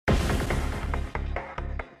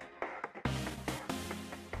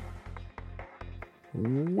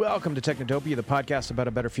Welcome to Technotopia, the podcast about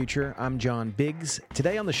a better future. I'm John Biggs.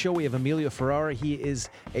 Today on the show we have Emilio Ferrara. He is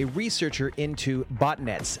a researcher into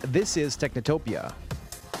botnets. This is Technotopia.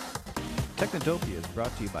 Technotopia is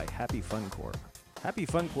brought to you by Happy Fun Corp. Happy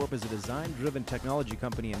Fun Corp is a design-driven technology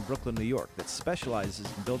company in Brooklyn, New York that specializes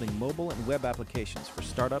in building mobile and web applications for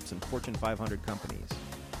startups and Fortune 500 companies.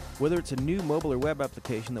 Whether it's a new mobile or web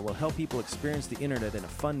application that will help people experience the internet in a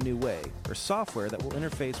fun new way, or software that will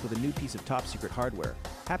interface with a new piece of top-secret hardware,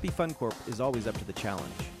 Happy Fun Corp is always up to the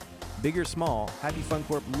challenge. Big or small, Happy Fun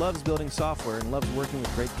Corp loves building software and loves working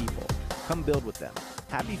with great people. Come build with them.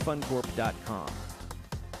 HappyFunCorp.com.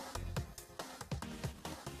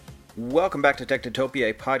 Welcome back to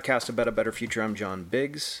Technotopia, a podcast about a better future. I'm John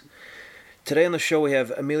Biggs. Today on the show we have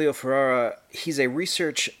Emilio Ferrara. He's a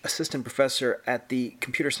research assistant professor at the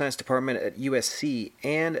computer science department at USC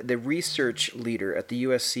and the research leader at the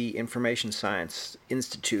USC Information Science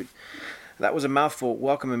Institute. That was a mouthful.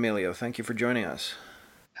 Welcome, Emilio. Thank you for joining us.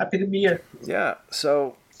 Happy to be here. Yeah,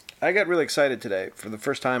 so I got really excited today for the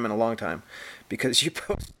first time in a long time because you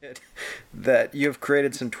posted that you've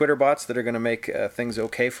created some Twitter bots that are going to make things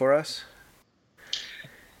okay for us.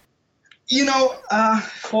 You know,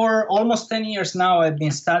 for almost 10 years now, I've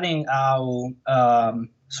been studying how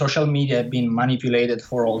social media have been manipulated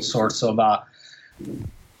for all sorts of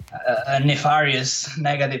nefarious,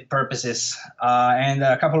 negative purposes. And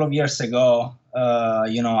a couple of years ago,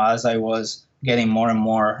 as I was getting more and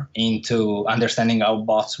more into understanding how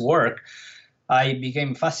bots work, I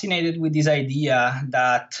became fascinated with this idea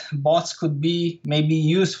that bots could be maybe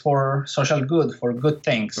used for social good, for good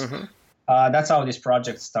things. Mm-hmm. That's how this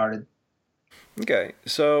project started. Okay,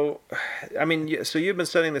 so you've been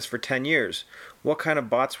studying this for 10 years. What kind of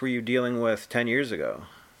bots were you dealing with 10 years ago?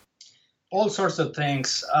 All sorts of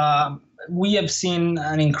things. We have seen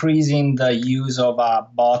an increase in the use of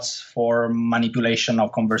bots for manipulation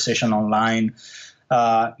of conversation online.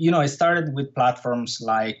 It started with platforms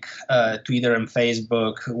like Twitter and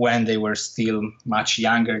Facebook when they were still much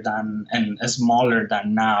younger than and smaller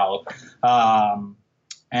than now.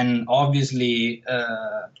 And obviously,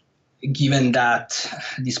 given that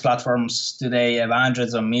these platforms today have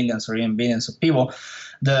hundreds of millions or even billions of people,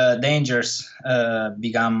 the dangers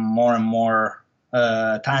become more and more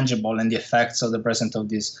tangible, and the effects of the presence of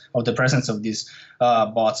these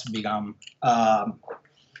bots become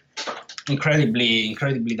incredibly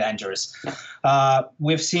dangerous.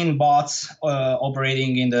 We've seen bots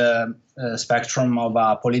operating in the spectrum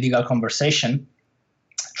of political conversation,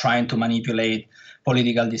 trying to manipulate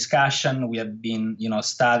political discussion. We have been,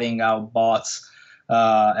 studying how bots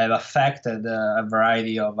have affected a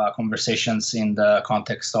variety of conversations in the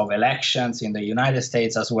context of elections in the United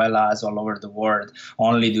States as well as all over the world.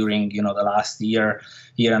 Only during, the last year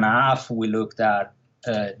and a half, we looked at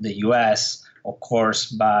the US, of course,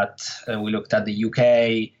 but we looked at the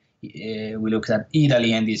UK, we looked at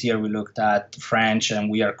Italy, and this year we looked at French,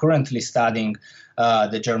 and we are currently studying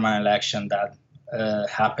the German election that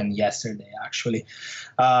happened yesterday, actually.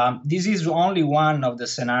 This is only one of the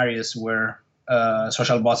scenarios where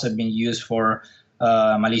social bots have been used for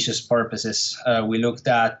malicious purposes. We looked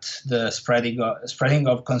at the spreading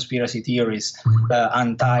of conspiracy theories,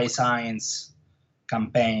 anti-science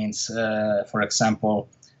campaigns, for example,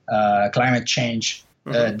 climate change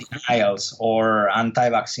denials, or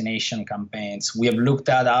anti-vaccination campaigns. We have looked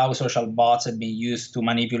at how social bots have been used to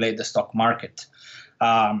manipulate the stock market.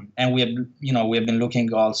 And we have been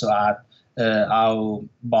looking also at how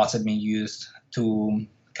bots have been used to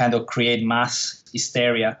kind of create mass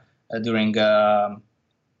hysteria during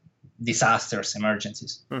disasters,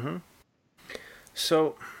 emergencies. Mm-hmm.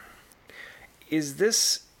 So, is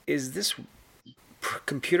this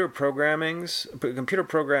computer programs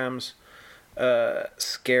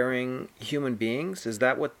scaring human beings? Is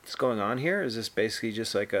that what's going on here? Is this basically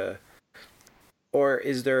just like or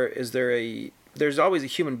is there there's always a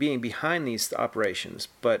human being behind these operations,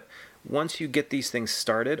 but once you get these things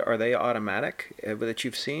started, are they automatic that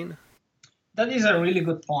you've seen? That is a really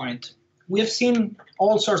good point. We have seen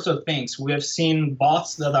all sorts of things. We have seen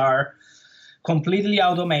bots that are completely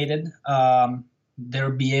automated.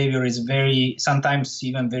 Their behavior is sometimes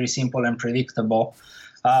even very simple and predictable.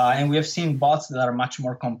 And we have seen bots that are much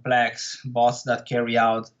more complex, bots that carry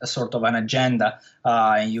out a sort of an agenda.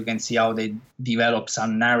 And you can see how they develop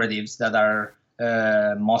some narratives that are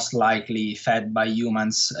most likely fed by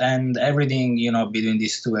humans, and everything, between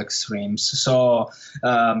these two extremes. So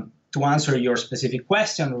to answer your specific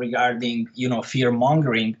question regarding, fear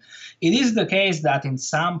mongering, it is the case that in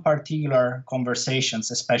some particular conversations,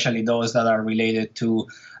 especially those that are related to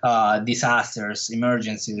disasters,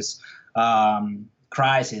 emergencies,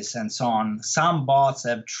 crisis and so on, some bots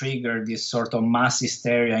have triggered this sort of mass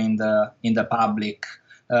hysteria in the public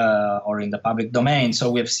or in the public domain. So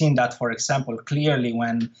we've seen that, for example, clearly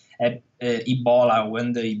when the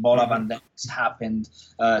Ebola pandemic happened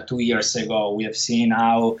 2 years ago. We have seen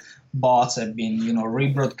how bots have been,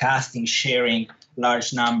 rebroadcasting, sharing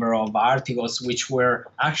large number of articles which were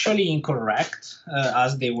actually incorrect,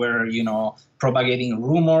 as they were, propagating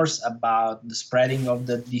rumors about the spreading of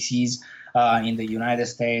the disease in the United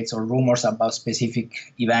States, or rumors about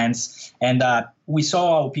specific events. And we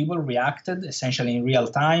saw how people reacted essentially in real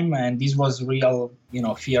time. And this was real,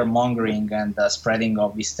 fear mongering and spreading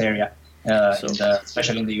of hysteria,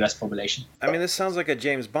 especially in the US population. I mean, this sounds like a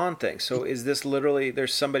James Bond thing. So is this literally,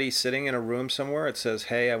 there's somebody sitting in a room somewhere, it says,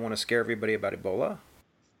 hey, I want to scare everybody about Ebola?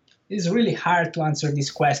 It's really hard to answer this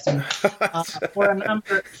question for a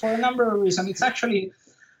number of reasons. It's actually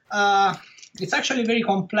very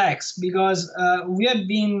complex, because we have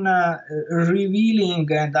been revealing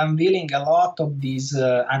and unveiling a lot of these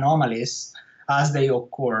anomalies as they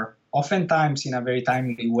occur, oftentimes in a very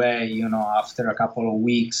timely way, after a couple of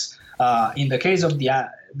weeks. In the case of the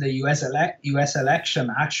US election,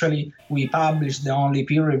 actually, we published the only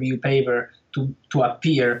peer-reviewed paper to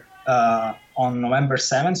appear on November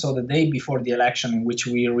 7th, so the day before the election, in which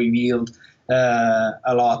we revealed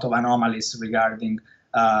a lot of anomalies regarding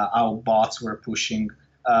how bots were pushing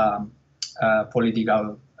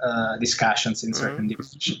political discussions in certain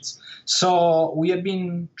directions. So we have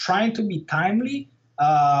been trying to be timely.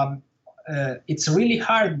 It's really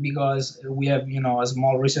hard because we have, a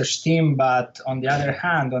small research team, but on the other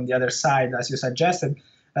hand, on the other side, as you suggested,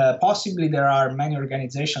 possibly there are many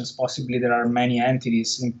organizations, possibly there are many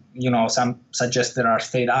entities, some suggest there are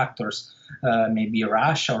state actors, maybe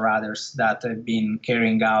Russia or others, that have been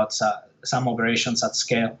carrying out some operations at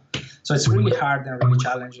scale. So it's really hard and really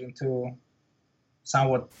challenging to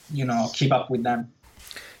somewhat, keep up with them.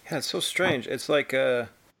 Yeah, it's so strange. It's like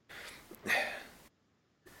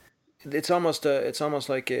it's almost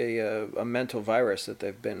like a mental virus that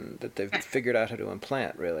they've figured out how to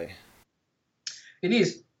implant. Really, it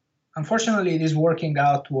is. Unfortunately, it is working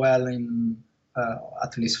out well in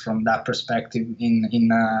at least from that perspective in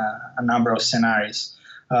a number of scenarios.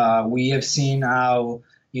 We have seen how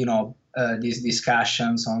these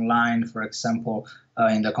discussions online, for example,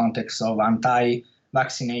 in the context of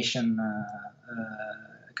anti-vaccination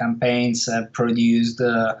campaigns, have produced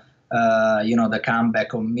the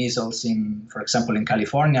comeback of measles for example, in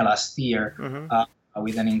California last year,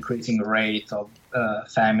 with an increasing rate of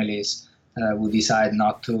families who decide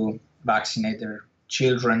not to vaccinate their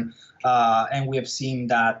children. And we have seen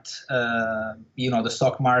that, the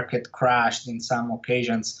stock market crashed in some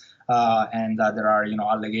occasions, and that there are,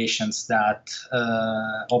 allegations that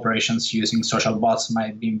operations using social bots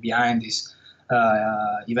might be behind these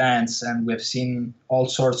events. And we've seen all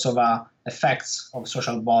sorts of effects of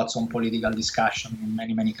social bots on political discussion in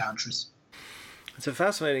many, many countries. It's a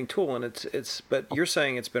fascinating tool, and but you're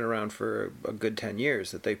saying it's been around for a good 10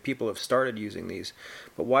 years, that people have started using these.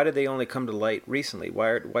 But why did they only come to light recently?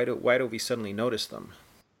 Why do we suddenly notice them?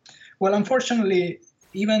 Well, unfortunately,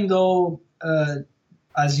 even though,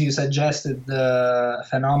 as you suggested, the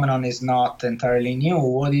phenomenon is not entirely new,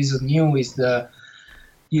 what is new is the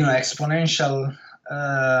exponential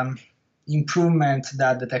improvement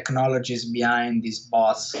that the technologies behind these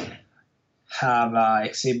bots have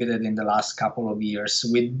exhibited in the last couple of years.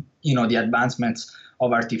 With the advancements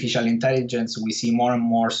of artificial intelligence, we see more and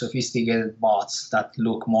more sophisticated bots that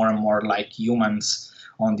look more and more like humans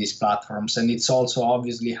on these platforms. And it's also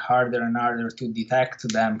obviously harder and harder to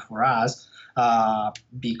detect them for us,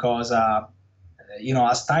 because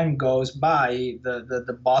as time goes by,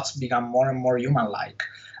 the bots become more and more human-like.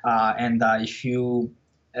 And if you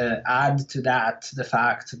add to that the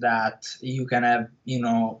fact that you can have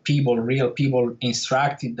real people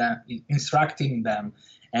instructing them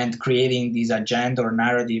and creating these agenda or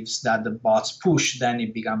narratives that the bots push, then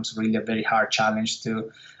it becomes really a very hard challenge to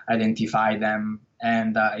identify them.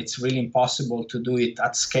 And it's really impossible to do it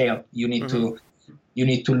at scale. You need to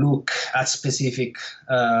look at specific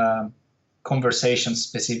conversations,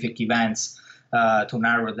 specific events, to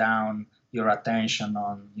narrow down your attention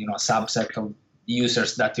on a subset of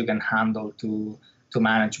users that you can handle to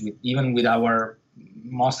manage with our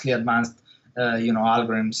mostly advanced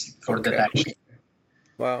algorithms for detection.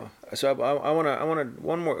 Wow. So I want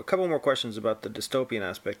a couple more questions about the dystopian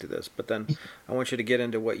aspect of this, but then I want you to get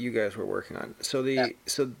into what you guys were working on. So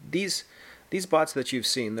these bots that you've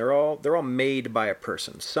seen, they're all made by a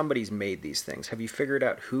person. Somebody's made these things. Have you figured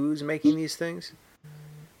out who's making these things?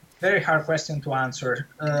 Very hard question to answer.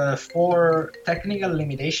 For technical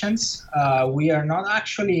limitations, we are not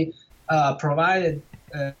actually provided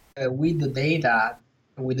with the data,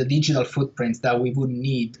 with the digital footprints that we would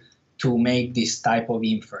need to make this type of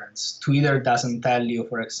inference. Twitter doesn't tell you,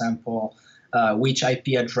 for example, which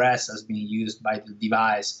IP address has been used by the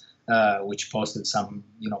device which posted some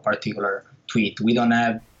particular tweet. We don't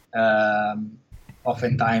have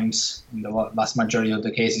oftentimes, in the vast majority of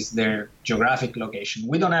the cases, their geographic location.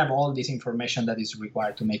 We don't have all this information that is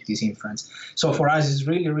required to make this inference. So for us, it's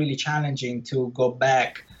really, really challenging to go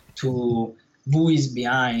back to who is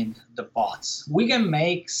behind the bots. We can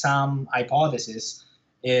make some hypotheses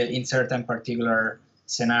in certain particular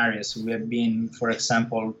scenarios. We have been, for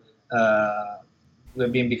example,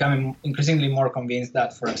 we've been becoming increasingly more convinced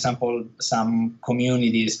that, for example, some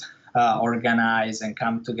communities organize and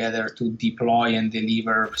come together to deploy and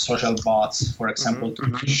deliver social bots, for example,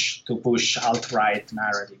 to push alt-right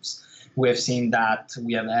narratives. We have seen that.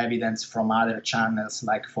 We have evidence from other channels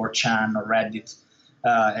like 4chan or Reddit,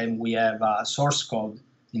 and we have source code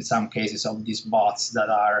in some cases of these bots that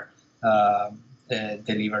are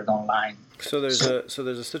delivered online. So there's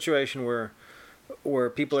a situation where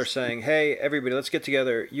people are saying, "Hey, everybody, let's get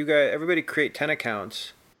together. Everybody create 10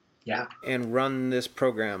 accounts." Yeah. And run this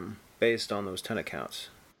program based on those 10 accounts.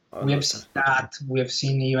 We have seen that. We have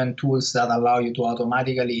seen even tools that allow you to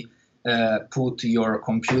automatically put your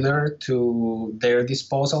computer to their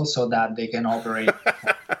disposal so that they can operate.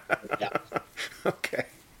 Yeah. Okay.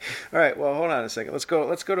 All right. Well, hold on a second. Let's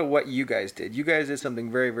go to what you guys did. You guys did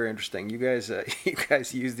something very, very interesting. You guys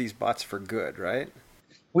use these bots for good, right?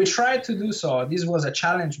 We tried to do so. This was a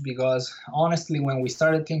challenge because, honestly, when we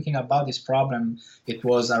started thinking about this problem, it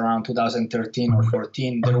was around 2013 or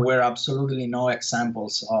 14. There were absolutely no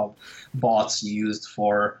examples of bots used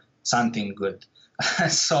for something good.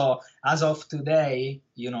 So as of today,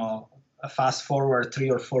 fast forward 3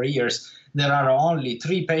 or 4 years, there are only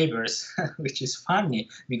 3 papers, which is funny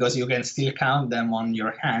because you can still count them on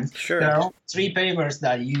your hands. Sure. There are only 3 papers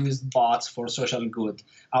that use bots for social good.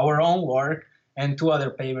 Our own work, and 2 other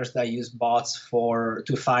papers that use bots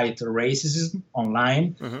to fight racism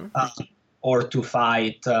online, or to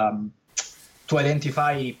fight, to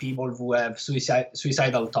identify people who have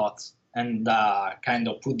suicidal thoughts and kind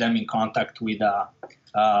of put them in contact with,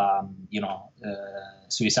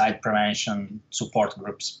 suicide prevention support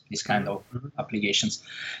groups, these kind of applications.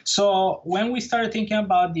 So when we started thinking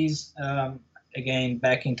about this, again,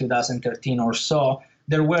 back in 2013 or so,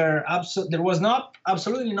 there was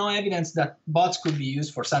absolutely no evidence that bots could be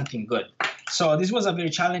used for something good. So this was a very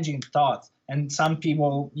challenging thought, and some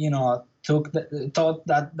people, thought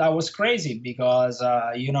that was crazy because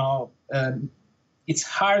it's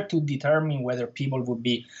hard to determine whether people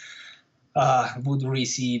would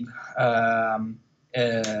receive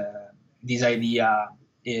this idea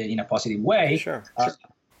in a positive way. Sure.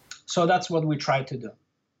 So that's what we tried to do.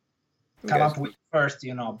 Come up with first,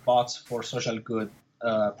 bots for social good.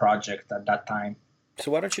 Project at that time. So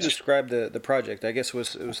why don't you describe the project? I guess it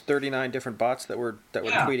was 39 different bots that were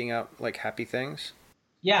tweeting out like happy things.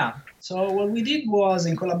 Yeah. So what we did was,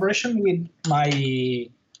 in collaboration with my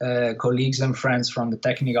colleagues and friends from the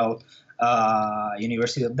Technical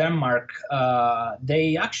University of Denmark,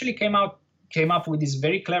 they actually came up with this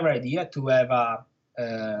very clever idea to have a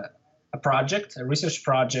research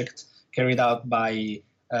project carried out by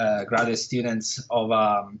graduate students of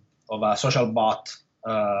a social bot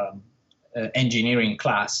engineering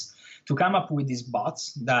class, to come up with these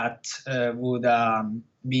bots that would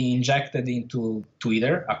be injected into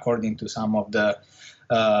Twitter according to some of the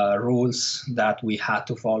rules that we had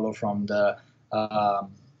to follow from the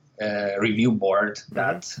review board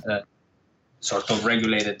that sort of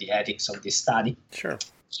regulated the ethics of this study. Sure.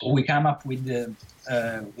 So we came up with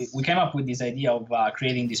this idea of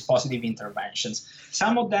creating these positive interventions.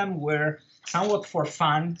 Some of them were somewhat for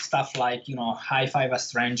fun, stuff like, high five a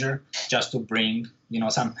stranger just to bring,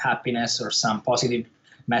 some happiness or some positive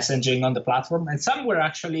messaging on the platform. And some were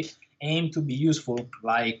actually aimed to be useful,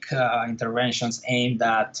 like interventions aimed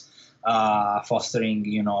at fostering,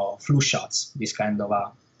 flu shots, this kind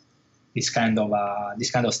of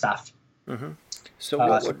stuff. Mm-hmm. So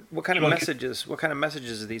what kind of messages? What kind of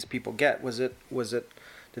messages did these people get? Was it?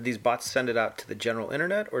 Did these bots send it out to the general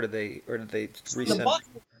internet, or did they resend?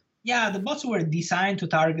 The bots were designed to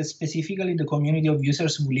target specifically the community of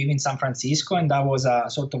users who live in San Francisco, and that was a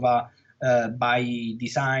sort of by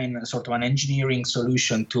design, sort of an engineering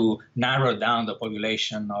solution to narrow down the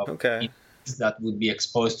population of that would be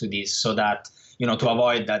exposed to this, so that to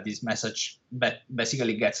avoid that this message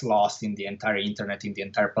basically gets lost in the entire internet, in the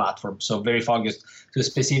entire platform. So very focused to a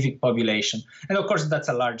specific population. And of course, that's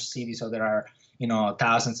a large city, so there are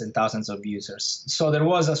thousands and thousands of users. So there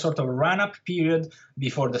was a sort of run-up period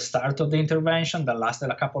before the start of the intervention that lasted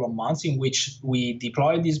a couple of months, in which we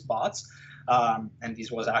deployed these bots. And this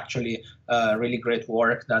was actually really great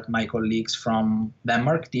work that my colleagues from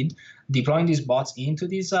Denmark did, deploying these bots into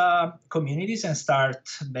these communities and start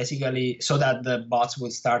basically so that the bots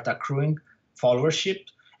would start accruing followership.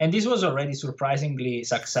 And this was already surprisingly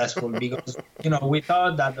successful because, we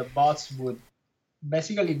thought that the bots would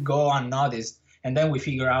basically go unnoticed. And then we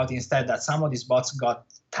figure out instead that some of these bots got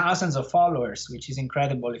thousands of followers, which is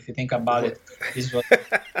incredible if you think about it. This was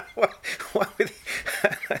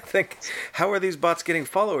I think, how are these bots getting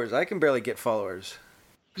followers? I can barely get followers.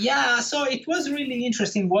 Yeah, so it was really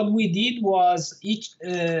interesting. What we did was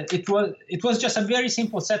it was just a very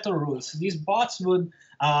simple set of rules. These bots would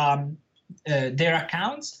their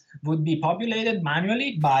accounts would be populated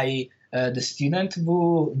manually by the student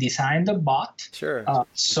who designed the bot. Sure.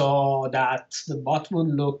 So that the bot would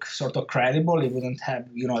look sort of credible. It wouldn't have,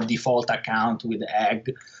 a default account with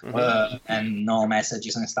egg and no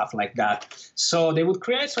messages and stuff like that. So they would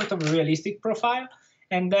create sort of a realistic profile,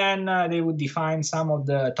 and then they would define some of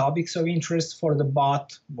the topics of interest for the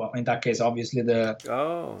bot. Well, in that case, obviously the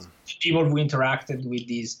people who interacted with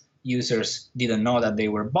these users didn't know that they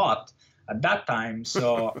were bot at that time.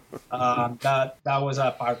 So that was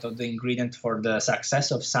a part of the ingredient for the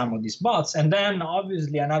success of some of these bots. And then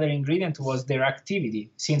obviously another ingredient was their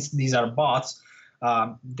activity. Since these are bots,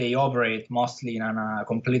 they operate mostly in a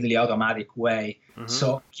completely automatic way.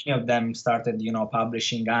 So many of them started,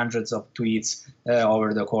 publishing hundreds of tweets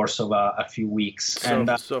over the course of a few weeks.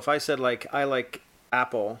 So if I said I like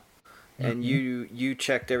Apple, and you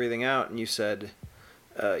checked everything out and you said,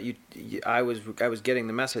 I was getting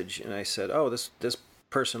the message, and I said, "Oh, this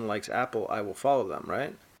person likes Apple. I will follow them,"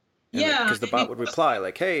 right? Yeah, because the bot would reply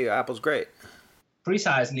like, "Hey, Apple's great."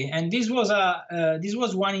 Precisely, and this was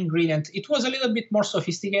one ingredient. It was a little bit more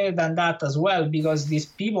sophisticated than that as well, because these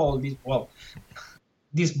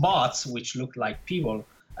bots, which look like people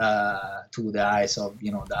to the eyes of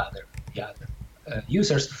the other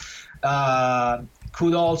users,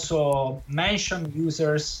 could also mention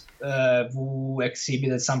users who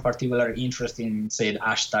exhibited some particular interest in, say, the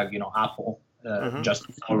hashtag, Apple, just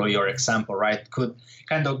to follow your example, right? Could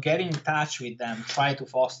kind of get in touch with them, try to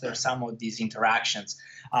foster some of these interactions.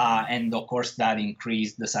 And of course, that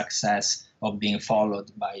increased the success of being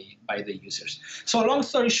followed by the users. So long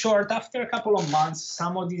story short, after a couple of months,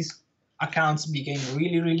 some of these accounts became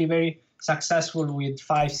really, really very successful with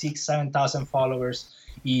 5,000, 6,000, 7,000 followers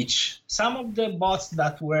each. Some of the bots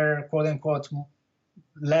that were, quote unquote,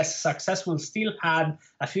 less successful still had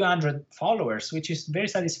a few hundred followers, which is very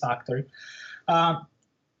satisfactory.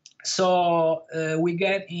 So we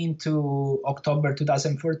get into October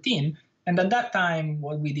 2014, and at that time,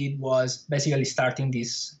 what we did was basically starting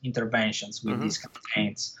these interventions with these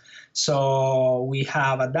campaigns. So we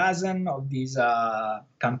have a dozen of these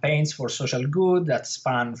campaigns for social good that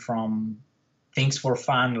span from things for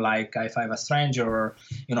fun, like I Five a Stranger, or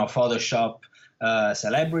Photoshop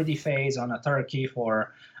celebrity face on a turkey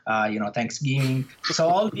for Thanksgiving. So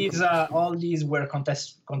all these were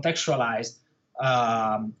contextualized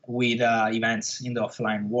with events in the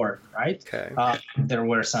offline world, right? Okay. There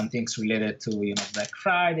were some things related to Black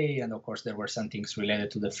Friday, and of course there were some things related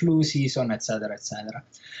to the flu season, etc., etc.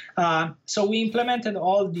 So we implemented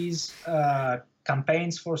all these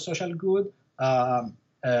campaigns for social good.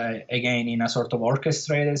 Again, in a sort of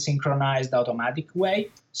orchestrated, synchronized, automatic way.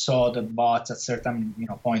 So the bots at certain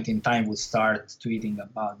point in time would start tweeting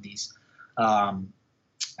about this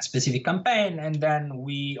specific campaign, and then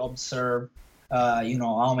we observe,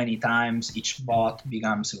 how many times each bot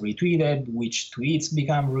becomes retweeted, which tweets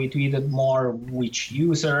become retweeted more, which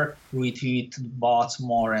user retweet bots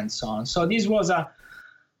more, and so on. So this was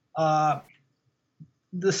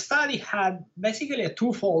the study had basically a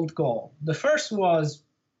twofold goal. The first was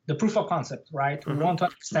the proof of concept, right? We want to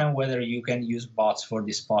understand whether you can use bots for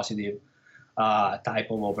this positive type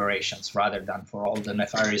of operations rather than for all the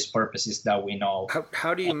nefarious purposes that we know.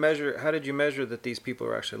 How did you measure that these people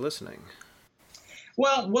are actually listening?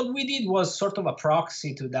 Well, what we did was sort of a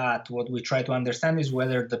proxy to that. What we try to understand is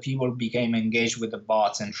whether the people became engaged with the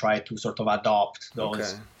bots and try to sort of adopt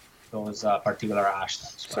those particular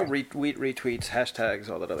hashtags. So right? retweets, hashtags,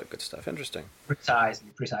 all that other good stuff. Interesting.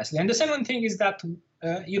 Precisely. And the second thing is that,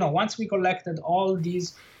 once we collected all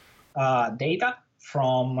these data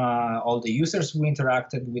from all the users who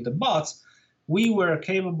interacted with the bots, we were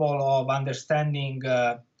capable of understanding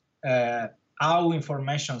how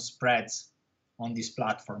information spreads on these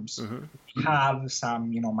platforms. We have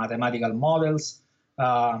some, mathematical models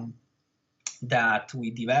that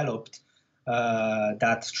we developed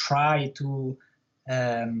that try to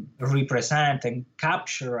represent and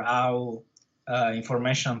capture how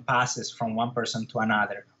information passes from one person to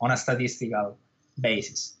another on a statistical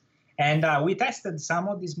basis. And we tested some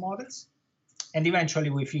of these models, and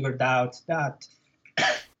eventually we figured out that,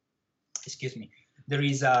 excuse me, there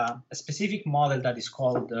is a specific model that is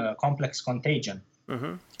called complex contagion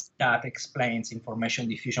that explains information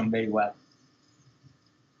diffusion very well.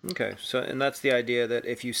 Okay, and that's the idea that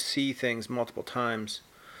if you see things multiple times,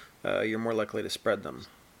 you're more likely to spread them.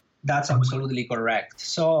 That's absolutely correct.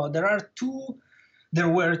 So there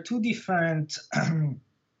were two different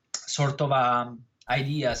sort of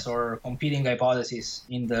ideas or competing hypotheses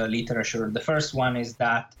in the literature. The first one is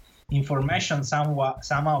that information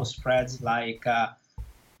somehow spreads like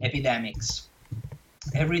epidemics.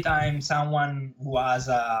 Every time someone who has,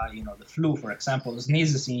 the flu, for example,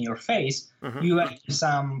 sneezes in your face, you have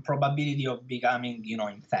some probability of becoming,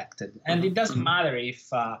 infected. And it doesn't matter if,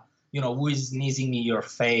 who is sneezing in your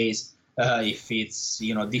face, if it's,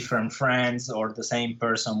 different friends or the same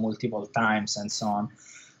person multiple times and so on.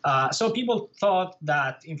 So people thought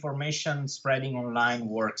that information spreading online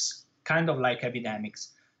works kind of like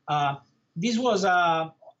epidemics. This was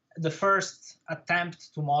the first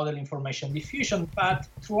attempt to model information diffusion, but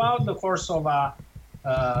throughout the course of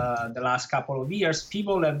the last couple of years,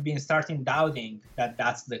 people have been starting doubting that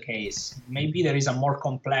that's the case. Maybe there is a more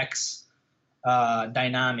complex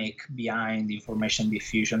dynamic behind information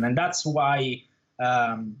diffusion, and that's why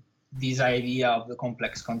this idea of the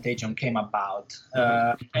complex contagion came about.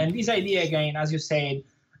 And this idea, again, as you said,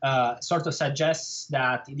 sort of suggests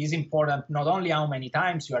that it is important not only how many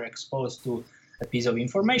times you are exposed to a piece of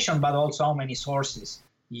information, but also how many sources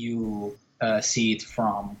you see it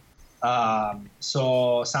from.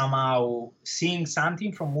 So somehow seeing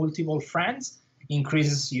something from multiple friends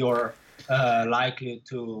increases your likelihood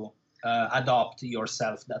to adopt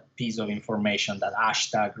yourself that piece of information, that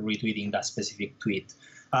hashtag retweeting that specific tweet.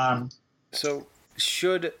 So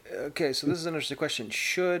this is an interesting question.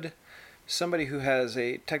 Should somebody who has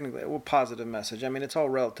a technically positive message, I mean, it's all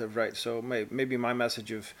relative, right? So maybe my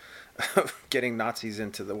message of getting Nazis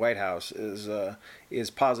into the White House is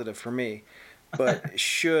positive for me, but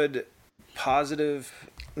should positive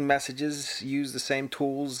messages use the same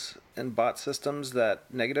tools and bot systems that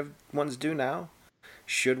negative ones do now?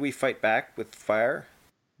 Should we fight back with fire?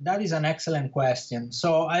 That is an excellent question.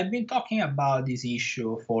 So I've been talking about this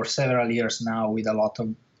issue for several years now with a lot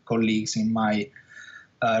of colleagues in my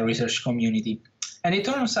research community. And it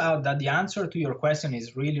turns out that the answer to your question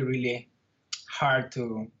is really, really hard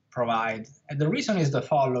to provide. And the reason is the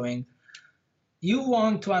following. You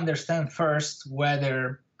want to understand first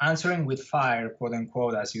whether answering with fire, quote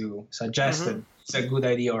unquote, as you suggested, is a good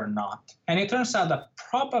idea or not. And it turns out that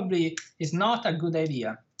probably is not a good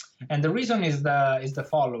idea. And the reason is the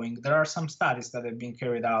following. There are some studies that have been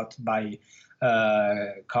carried out by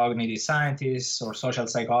cognitive scientists or social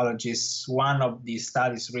psychologists. One of these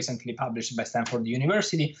studies recently published by Stanford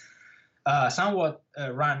University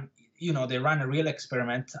they ran a real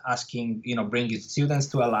experiment asking, bringing students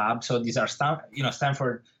to a lab. So these are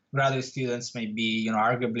Stanford graduate students, may be,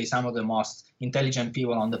 arguably some of the most intelligent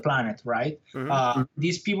people on the planet, right?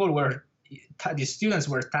 These students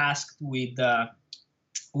were tasked with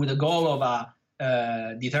the goal of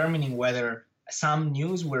determining whether some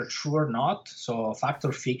news were true or not, so fact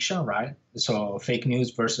or fiction, right? So fake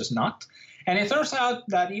news versus not. And it turns out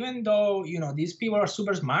that even though, these people are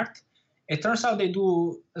super smart, it turns out they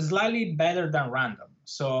do slightly better than random.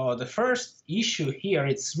 So the first issue here,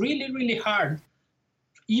 it's really, really hard,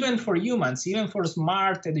 even for humans, even for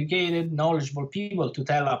smart, educated, knowledgeable people, to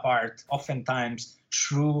tell apart oftentimes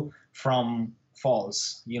true from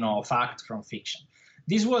false, fact from fiction.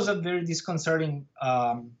 This was a very disconcerting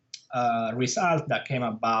result that came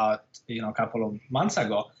about, a couple of months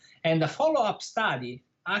ago. And the follow-up study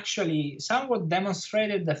actually somewhat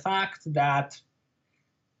demonstrated the fact that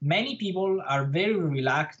many people are very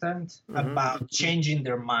reluctant about changing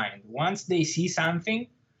their mind. Once they see something,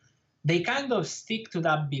 they kind of stick to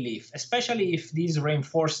that belief, especially if this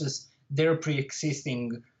reinforces their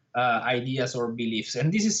pre-existing ideas or beliefs.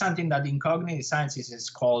 And this is something that in cognitive sciences is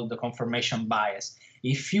called the confirmation bias.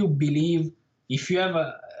 If you have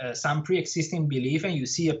some pre-existing belief and you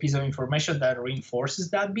see a piece of information that reinforces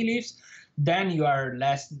that belief, then you are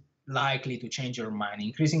less likely to change your mind,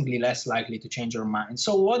 increasingly less likely to change your mind.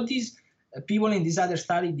 So what these people in this other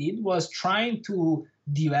study did was trying to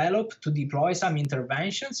deploy some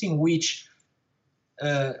interventions in which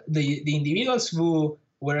the individuals who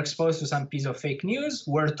were exposed to some piece of fake news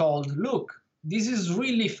were told, look, this is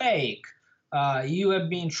really fake. You have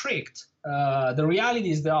been tricked. The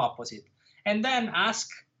reality is the opposite. And then ask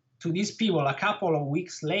to these people a couple of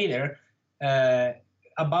weeks later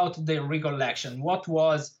about their recollection. What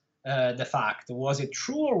was the fact? Was it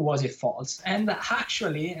true or was it false? And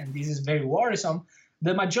actually, and this is very worrisome,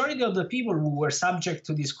 the majority of the people who were subject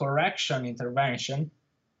to this correction intervention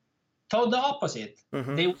thought the opposite.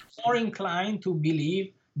 Mm-hmm. They were more inclined to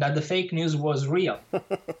believe that the fake news was real,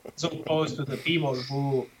 as opposed to the people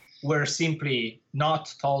who were simply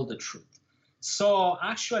not told the truth. So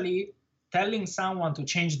actually, telling someone to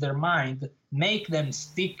change their mind make them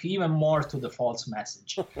stick even more to the false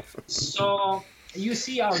message. So you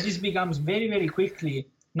see how this becomes very, very quickly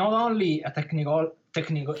not only a technological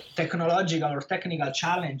or technical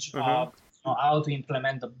challenge of how to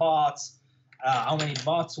implement the bots, how many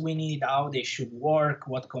bots we need, how they should work,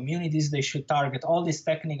 what communities they should target, all these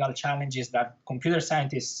technical challenges that computer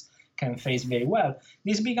scientists can face very well.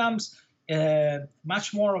 This becomes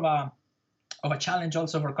much more of a challenge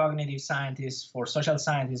also for cognitive scientists, for social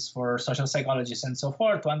scientists, for social psychologists, and so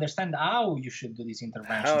forth, to understand how you should do these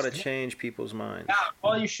interventions. How to change people's minds. Yeah,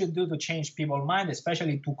 what you should do to change people's mind,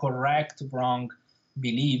 especially to correct wrong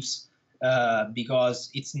beliefs,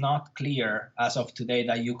 because it's not clear as of today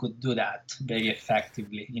that you could do that very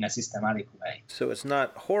effectively in a systematic way. So it's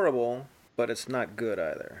not horrible, but it's not good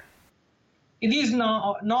either. It is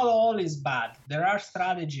not all is bad. There are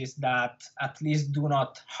strategies that at least do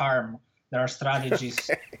not harm. There are strategies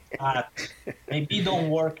that maybe don't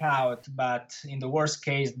work out, but in the worst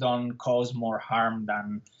case don't cause more harm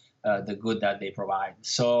than the good that they provide.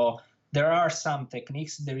 So there are some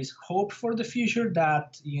techniques. There is hope for the future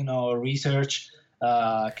that research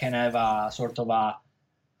can have a sort of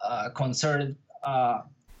a concerted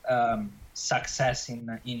success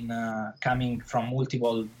in coming from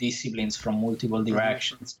multiple disciplines, from multiple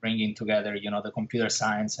directions, bringing together the computer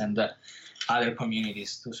science and other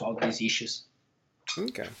communities to solve these issues.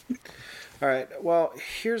 Okay. All right. Well,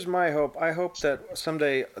 here's my hope. I hope that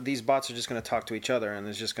someday these bots are just going to talk to each other, and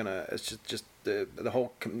it's just the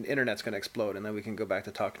whole internet's going to explode, and then we can go back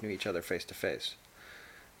to talking to each other face to face.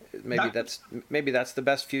 Maybe that's the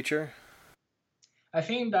best future. I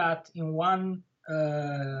think that in one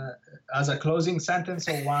as a closing sentence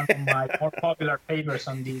of one of my more popular papers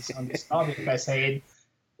on this topic, I said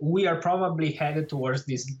we are probably headed towards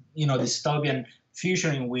this dystopian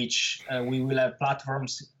future in which we will have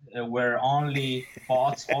platforms where only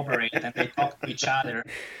bots operate and they talk to each other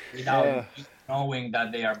without knowing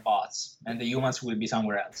that they are bots, and the humans will be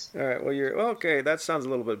somewhere else. All right. Well, okay. That sounds a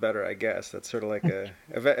little bit better, I guess. That's sort of like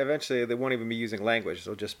eventually they won't even be using language.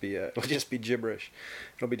 It'll just be gibberish.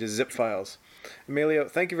 It'll be just zip files. Emilio,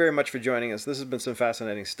 thank you very much for joining us. This has been some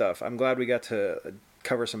fascinating stuff. I'm glad we got to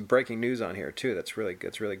cover some breaking news on here too. That's really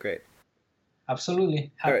great.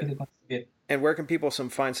 Absolutely. Happy to contribute. And where can people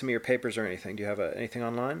find some of your papers or anything? Do you have anything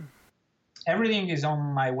online? Everything is on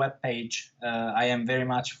my webpage. I am very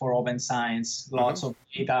much for open science. Lots of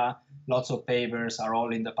data, lots of papers are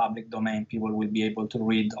all in the public domain. People will be able to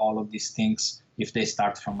read all of these things if they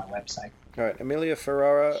start from my website. All right. Emilio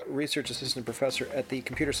Ferrara, Research Assistant Professor at the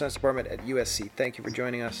Computer Science Department at USC. Thank you for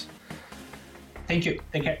joining us. Thank you.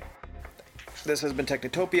 Take care. This has been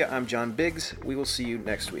Technotopia. I'm John Biggs. We will see you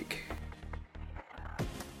next week.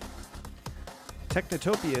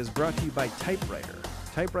 Technotopia is brought to you by Typewriter.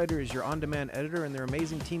 Typewriter is your on-demand editor, and their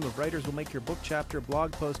amazing team of writers will make your book chapter,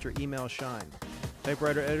 blog post, or email shine.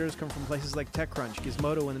 Typewriter editors come from places like TechCrunch,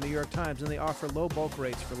 Gizmodo, and the New York Times, and they offer low bulk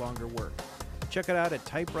rates for longer work. Check it out at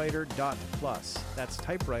typewriter.plus. That's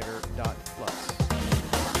typewriter.plus.